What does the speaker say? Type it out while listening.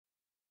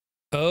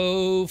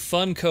Oh,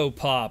 Funko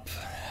Pop.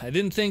 I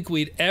didn't think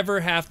we'd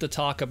ever have to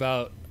talk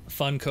about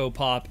Funko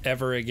Pop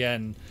ever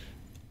again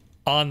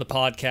on the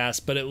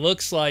podcast, but it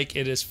looks like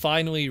it has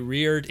finally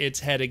reared its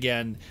head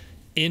again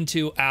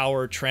into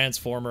our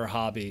Transformer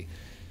hobby.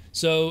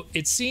 So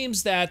it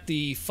seems that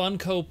the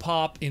Funko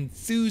Pop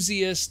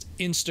enthusiast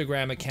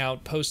Instagram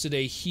account posted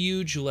a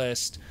huge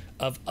list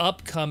of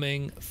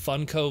upcoming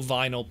Funko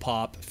vinyl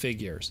pop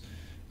figures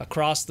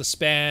across the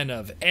span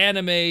of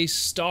anime,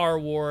 Star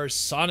Wars,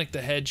 Sonic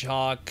the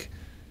Hedgehog,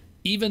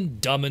 even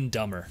Dumb and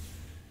Dumber.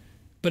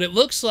 But it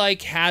looks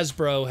like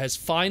Hasbro has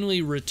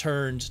finally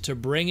returned to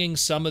bringing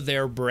some of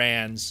their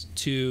brands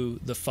to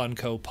the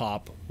Funko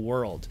Pop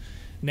world.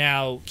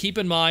 Now, keep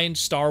in mind,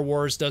 Star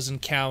Wars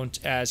doesn't count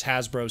as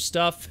Hasbro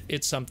stuff.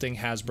 It's something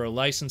Hasbro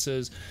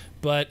licenses.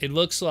 But it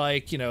looks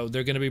like, they're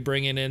going to be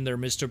bringing in their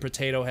Mr.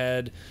 Potato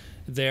Head,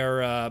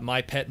 their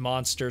My Pet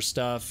Monster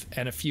stuff,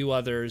 and a few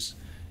others.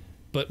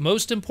 But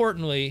most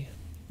importantly,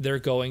 they're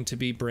going to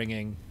be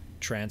bringing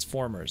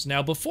Transformers.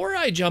 Now, before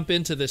I jump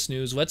into this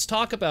news, let's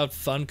talk about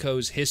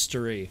Funko's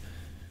history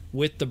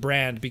with the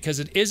brand,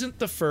 because it isn't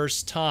the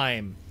first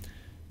time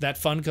that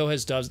Funko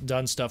has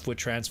done stuff with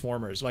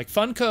Transformers. Like,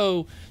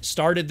 Funko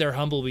started their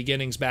humble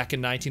beginnings back in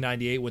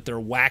 1998 with their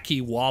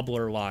Wacky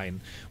Wobbler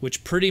line,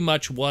 which pretty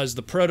much was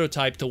the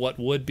prototype to what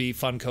would be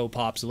Funko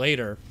Pops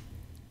later.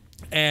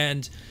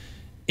 And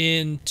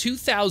in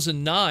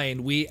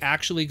 2009, we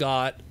actually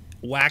got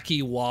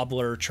Wacky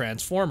Wobbler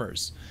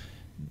Transformers.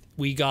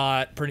 We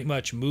got pretty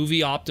much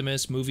Movie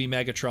Optimus, Movie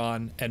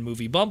Megatron, and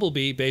Movie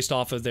Bumblebee based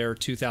off of their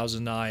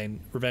 2009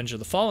 Revenge of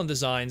the Fallen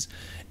designs.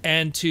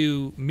 And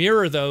to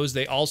mirror those,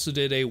 they also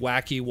did a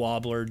Wacky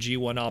Wobbler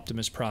G1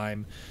 Optimus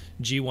Prime,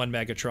 G1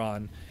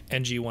 Megatron,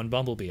 and G1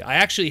 Bumblebee. I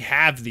actually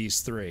have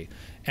these three.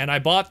 And I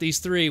bought these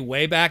three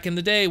way back in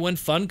the day when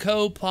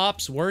Funko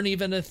Pops weren't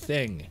even a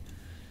thing.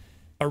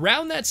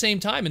 Around that same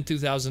time in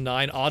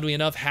 2009, oddly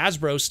enough,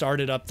 Hasbro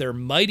started up their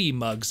Mighty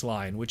Mugs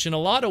line, which in a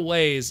lot of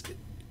ways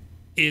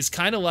is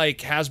kind of like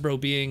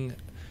Hasbro being,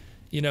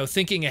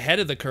 thinking ahead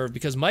of the curve,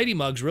 because Mighty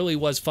Mugs really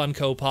was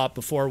Funko Pop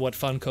before what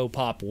Funko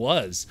Pop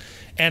was.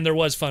 And there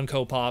was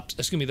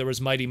there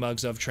was Mighty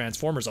Mugs of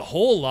Transformers, a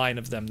whole line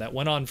of them that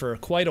went on for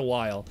quite a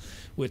while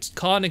with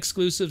con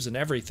exclusives and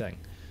everything.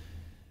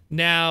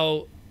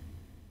 Now,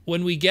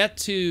 when we get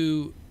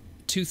to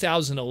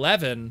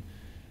 2011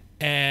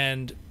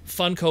 and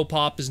Funko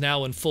Pop is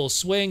now in full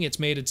swing. It's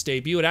made its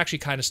debut. It actually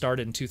kind of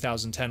started in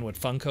 2010 with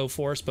Funko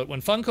Force, but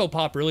when Funko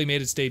Pop really made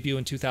its debut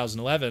in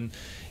 2011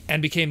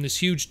 and became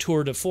this huge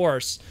tour de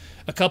force,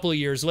 a couple of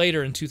years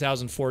later in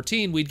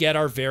 2014, we'd get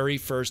our very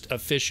first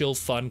official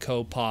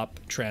Funko Pop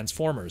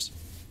Transformers,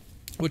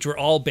 which were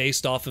all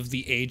based off of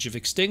the Age of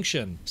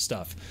Extinction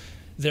stuff.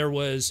 There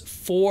was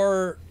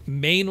 4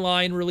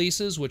 mainline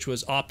releases, which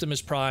was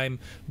Optimus Prime,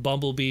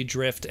 Bumblebee,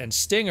 Drift, and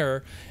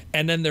Stinger.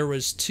 And then there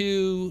was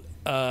 2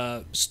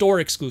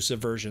 store-exclusive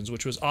versions,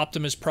 which was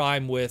Optimus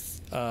Prime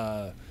with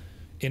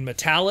in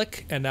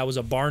metallic, and that was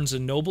a Barnes &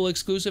 Noble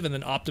exclusive, and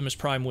then Optimus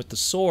Prime with the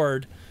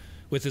sword,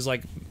 with his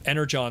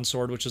Energon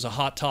sword, which is a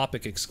Hot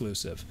Topic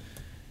exclusive.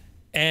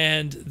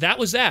 And that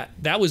was that.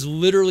 That was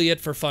literally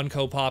it for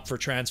Funko Pop for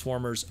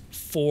Transformers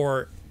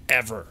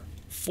forever.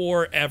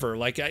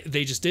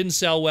 They just didn't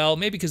sell well,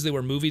 maybe because they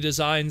were movie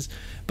designs,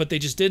 but they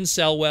just didn't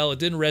sell well. It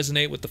didn't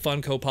resonate with the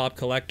Funko Pop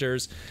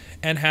collectors,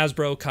 and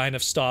Hasbro kind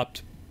of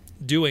stopped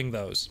doing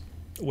those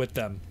with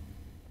them.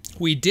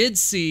 We did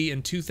see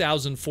in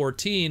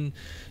 2014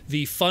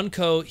 the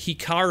Funko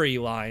Hikari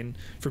line.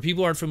 For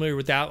people who aren't familiar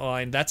with that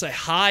line, that's a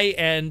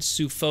high-end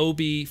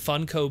Sufobi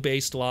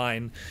Funko-based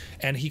line.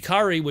 And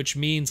Hikari, which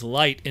means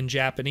light in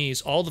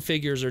Japanese, all the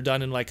figures are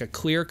done in a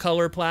clear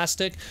color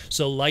plastic,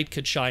 so light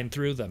could shine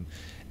through them.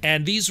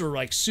 And these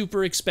were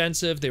super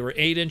expensive. They were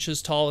 8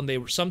 inches tall, and they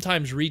were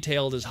sometimes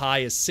retailed as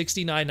high as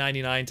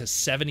 $69.99 to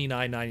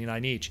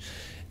 $79.99 each.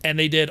 And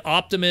they did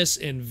Optimus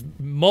in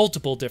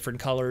multiple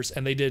different colors,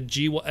 and they did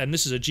G1, and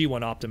this is a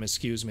G1 Optimus,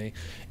 excuse me,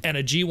 and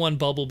a G1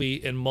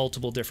 Bumblebee in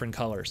multiple different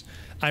colors.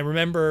 I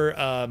remember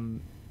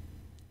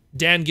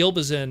Dan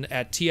Gilbazin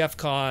at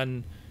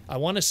TFCon, I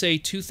want to say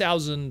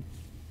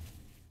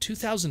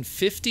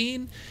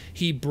 2015,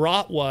 he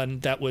brought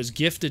one that was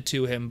gifted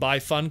to him by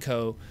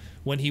Funko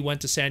when he went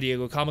to San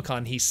Diego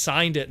Comic-Con. He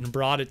signed it and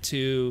brought it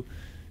to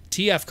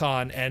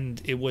TFCon, and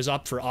it was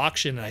up for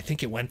auction, and I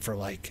think it went for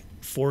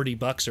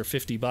 $40 or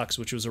 $50,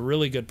 which was a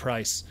really good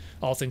price,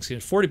 all things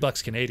considered.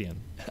 $40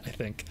 Canadian, I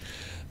think.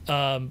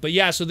 But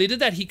yeah, so they did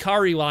that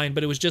Hikari line,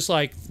 but it was just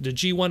the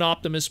G1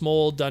 Optimus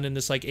mold done in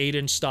this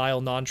 8-inch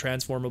style,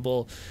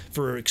 non-transformable,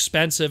 for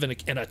expensive,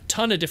 and a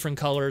ton of different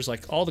colors,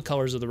 all the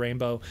colors of the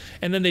rainbow.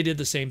 And then they did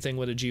the same thing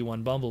with a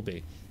G1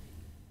 Bumblebee.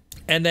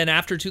 And then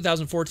after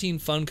 2014,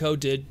 Funko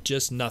did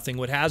just nothing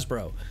with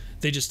Hasbro.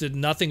 They just did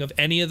nothing of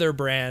any of their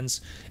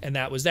brands, and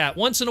that was that.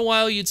 Once in a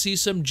while, you'd see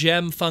some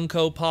gem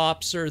Funko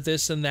Pops or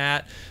this and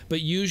that,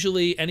 but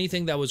usually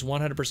anything that was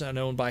 100%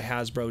 owned by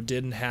Hasbro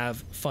didn't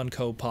have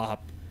Funko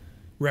Pop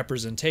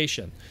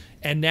representation.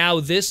 And now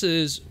this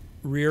is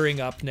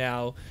rearing up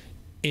now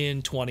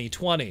in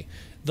 2020.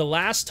 the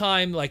last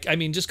time, like, I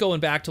mean, just going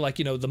back to, like,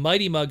 you know, the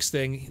Mighty Mugs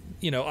thing,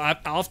 you know,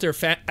 after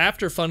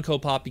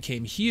Funko Pop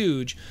became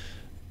huge,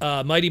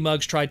 Mighty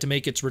Mugs tried to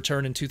make its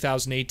return in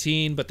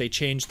 2018, but they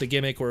changed the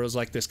gimmick where it was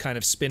like this kind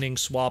of spinning,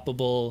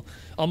 swappable,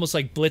 almost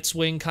like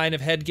Blitzwing kind of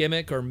head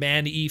gimmick, or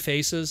Man-E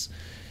faces.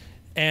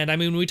 And I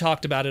mean, we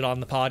talked about it on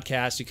the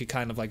podcast. You could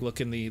kind of like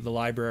look in the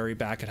library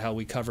back at how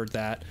we covered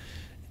that.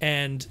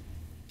 And,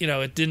 you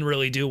know, it didn't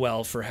really do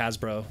well for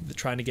Hasbro,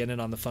 trying to get in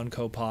on the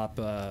Funko Pop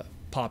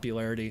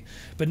popularity.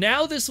 But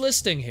now this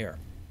listing here.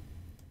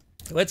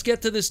 Let's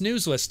get to this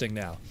news listing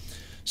now.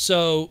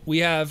 So we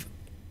have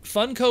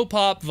Funko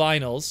Pop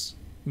vinyls,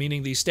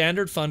 meaning the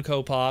standard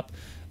Funko Pop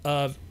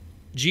of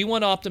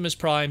G1 Optimus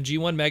Prime,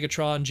 G1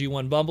 Megatron,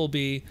 G1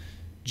 Bumblebee,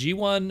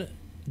 G1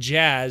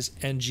 Jazz,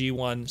 and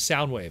G1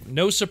 Soundwave.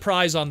 No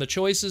surprise on the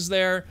choices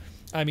there.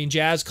 I mean,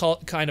 Jazz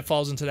kind of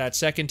falls into that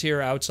second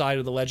tier outside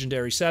of the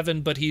Legendary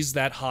 7, but he's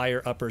that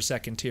higher upper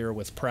second tier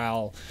with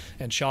Prowl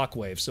and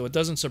Shockwave, so it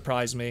doesn't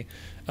surprise me.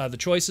 The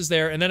choices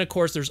there. And then, of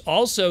course, there's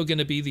also going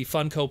to be the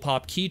Funko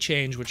Pop key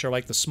change, which are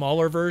like the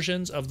smaller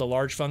versions of the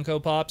large Funko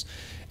Pops.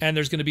 And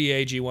there's going to be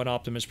a G1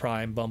 Optimus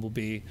Prime,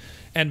 Bumblebee,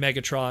 and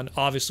Megatron,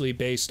 obviously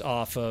based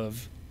off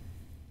of,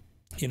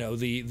 you know,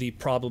 the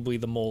probably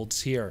the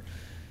molds here.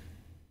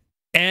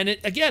 And it,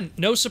 again,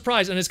 no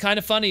surprise. And it's kind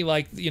of funny,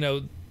 like, you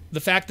know, the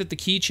fact that the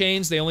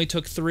keychains, they only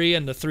took 3,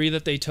 and the 3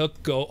 that they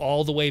took go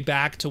all the way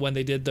back to when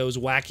they did those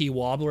wacky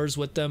wobblers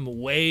with them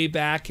way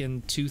back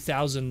in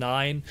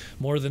 2009,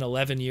 more than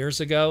 11 years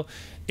ago.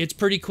 It's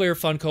pretty clear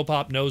Funko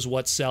Pop knows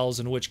what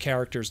sells and which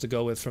characters to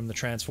go with from the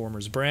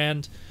Transformers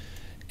brand.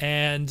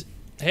 And,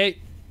 hey,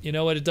 you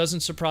know what? It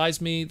doesn't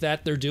surprise me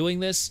that they're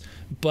doing this,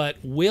 but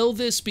will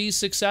this be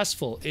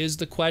successful is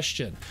the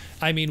question.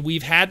 I mean,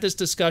 we've had this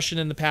discussion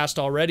in the past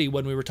already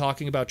when we were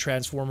talking about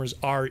Transformers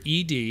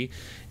RED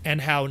and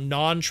how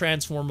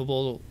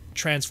non-transformable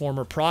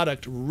Transformer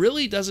product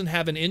really doesn't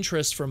have an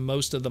interest from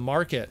most of the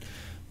market.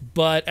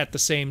 But at the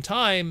same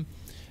time,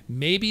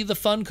 maybe the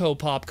Funko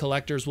Pop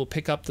collectors will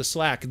pick up the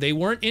slack. They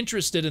weren't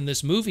interested in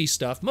this movie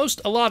stuff.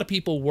 A lot of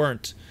people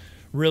weren't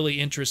really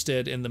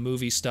interested in the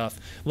movie stuff,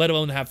 let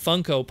alone have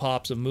Funko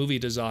Pops of movie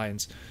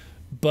designs.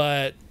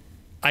 But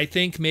I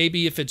think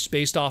maybe if it's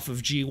based off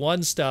of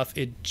G1 stuff,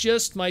 it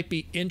just might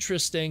be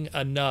interesting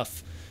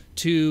enough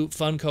to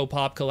Funko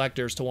Pop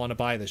collectors to want to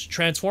buy this.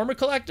 Transformer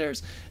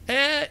collectors,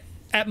 at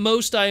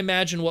most, I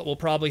imagine what will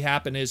probably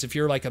happen is if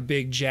you're like a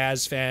big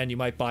Jazz fan, you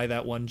might buy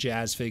that one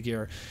Jazz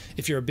figure.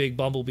 If you're a big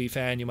Bumblebee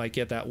fan, you might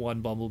get that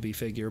one Bumblebee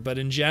figure. But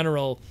in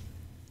general,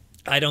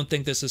 I don't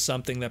think this is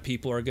something that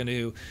people are going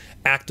to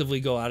actively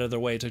go out of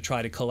their way to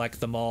try to collect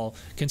them all,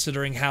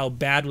 considering how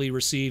badly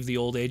received the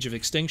old Age of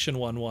Extinction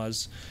one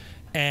was.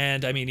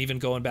 And, I mean, even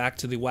going back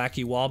to the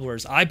Wacky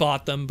Wobblers, I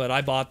bought them, but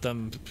I bought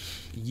them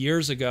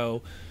years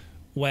ago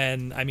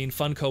when, I mean,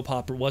 Funko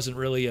Pop wasn't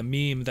really a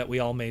meme that we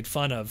all made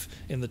fun of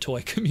in the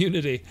toy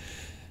community.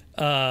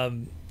 I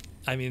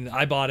mean,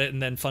 I bought it,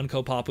 and then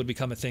Funko Pop would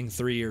become a thing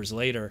 3 years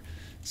later.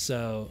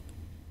 So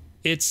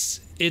it's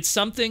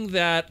something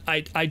that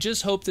I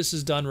just hope this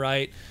is done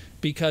right,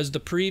 because the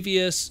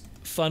previous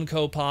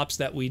Funko Pops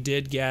that we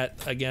did get,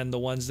 again, the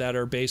ones that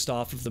are based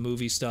off of the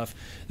movie stuff,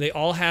 they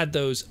all had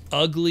those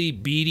ugly,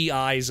 beady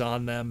eyes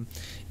on them.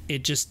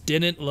 It just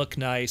didn't look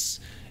nice.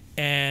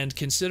 And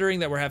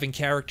considering that we're having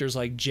characters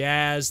like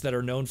Jazz that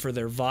are known for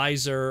their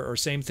visor, or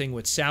same thing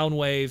with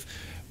Soundwave,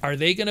 are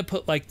they going to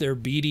put like their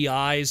beady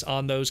eyes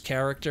on those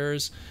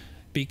characters?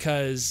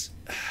 Because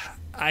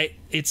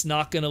it's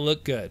not going to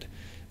look good.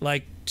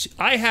 Like,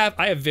 I have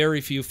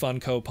very few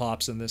Funko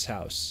Pops in this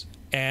house.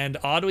 And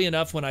oddly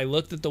enough, when I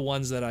looked at the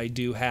ones that I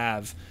do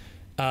have,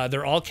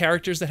 they're all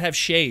characters that have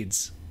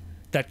shades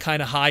that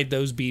kind of hide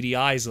those beady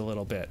eyes a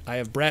little bit. I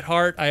have Bret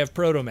Hart, I have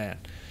Proto Man.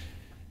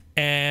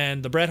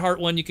 And the Bret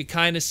Hart one, you could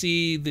kind of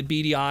see the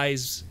beady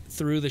eyes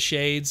through the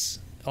shades,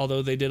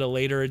 although they did a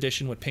later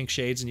edition with pink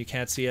shades and you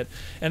can't see it.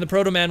 And the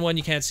Proto Man one,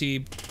 you can't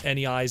see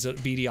any eyes,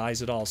 beady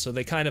eyes at all. So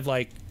they kind of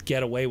like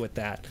get away with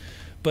that.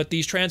 But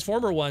these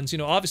Transformer ones, you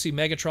know, obviously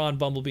Megatron,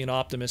 Bumblebee, and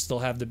Optimus still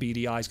have the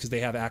beady eyes because they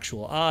have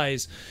actual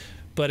eyes.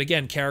 But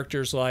again,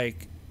 characters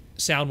like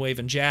Soundwave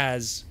and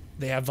Jazz,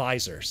 they have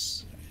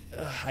visors.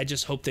 I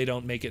just hope they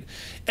don't make it.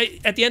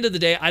 At the end of the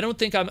day, I don't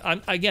think I'm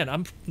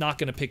not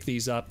going to pick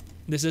these up.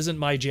 This isn't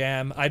my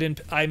jam.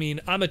 I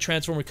mean, I'm a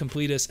Transformer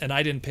completist, and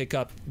I didn't pick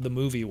up the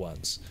movie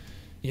ones.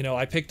 You know,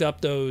 I picked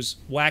up those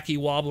Wacky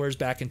Wobblers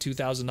back in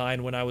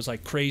 2009 when I was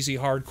like crazy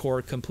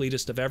hardcore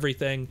completist of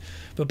everything.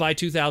 But by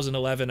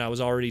 2011, I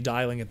was already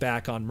dialing it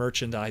back on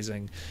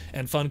merchandising,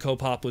 and Funko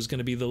Pop was going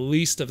to be the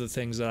least of the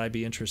things that I'd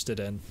be interested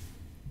in.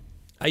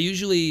 I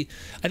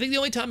think the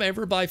only time I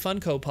ever buy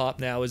Funko Pop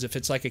now is if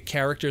it's like a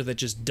character that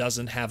just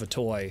doesn't have a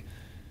toy.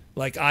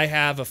 Like, I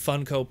have a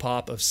Funko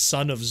Pop of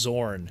Son of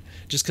Zorn,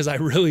 just because I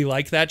really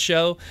like that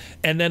show.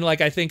 And then,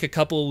 like, I think a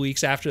couple of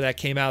weeks after that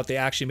came out, they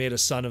actually made a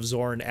Son of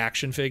Zorn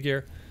action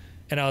figure.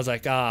 And I was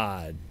like,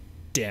 ah,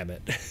 damn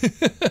it.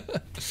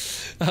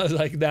 I was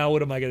like, now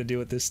what am I going to do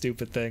with this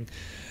stupid thing?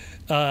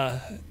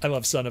 I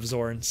love Son of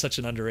Zorn, such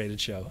an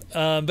underrated show.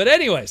 But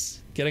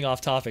anyways, getting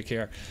off topic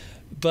here.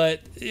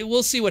 But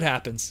we'll see what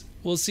happens.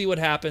 We'll see what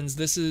happens.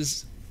 This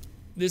is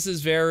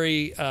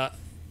very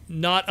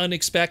not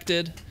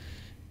unexpected.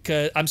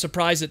 'Cause I'm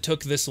surprised it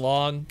took this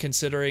long,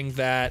 considering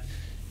that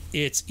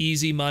it's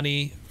easy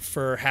money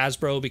for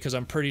Hasbro, because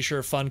I'm pretty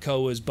sure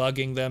Funko was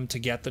bugging them to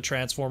get the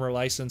Transformer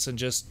license and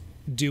just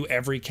do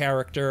every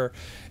character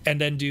and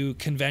then do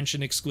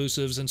convention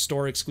exclusives and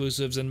store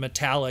exclusives and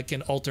metallic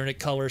and alternate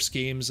color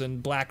schemes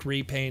and black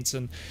repaints.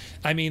 And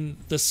I mean,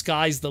 the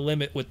sky's the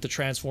limit with the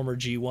Transformer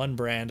G1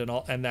 brand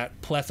and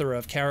that plethora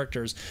of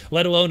characters,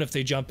 let alone if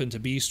they jump into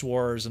Beast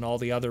Wars and all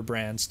the other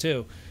brands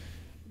too.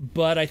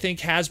 But I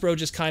think Hasbro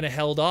just kind of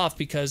held off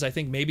because I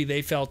think maybe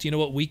they felt, you know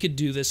what, we could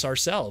do this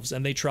ourselves.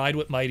 And they tried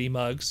with Mighty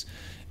Mugs,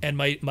 and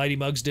Mighty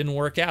Mugs didn't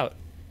work out.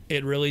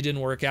 It really didn't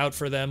work out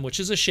for them,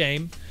 which is a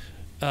shame.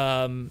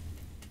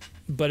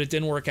 But it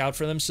didn't work out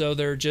for them, so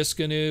they're just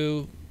going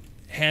to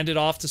hand it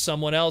off to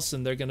someone else,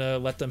 and they're going to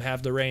let them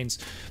have the reins.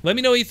 Let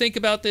me know what you think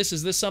about this.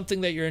 Is this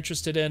something that you're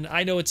interested in?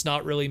 I know it's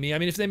not really me. I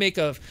mean, if they make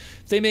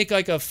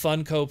like a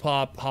Funko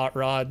Pop Hot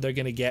Rod, they're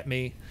going to get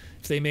me.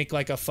 If they make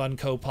like a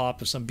Funko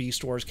Pop of some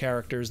Beast Wars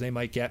characters, they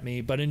might get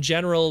me. But in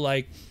general,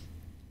 like,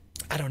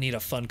 I don't need a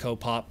Funko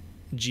Pop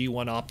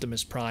G1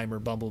 Optimus Prime or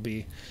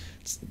Bumblebee.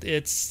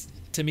 It's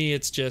to me,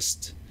 it's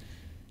just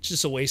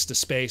a waste of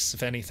space,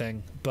 if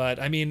anything. But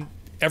I mean,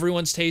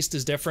 everyone's taste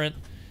is different.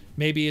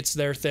 Maybe it's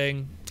their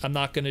thing. I'm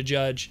not going to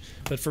judge.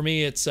 But for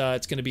me, it's going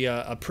to be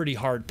a pretty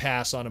hard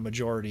pass on a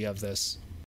majority of this.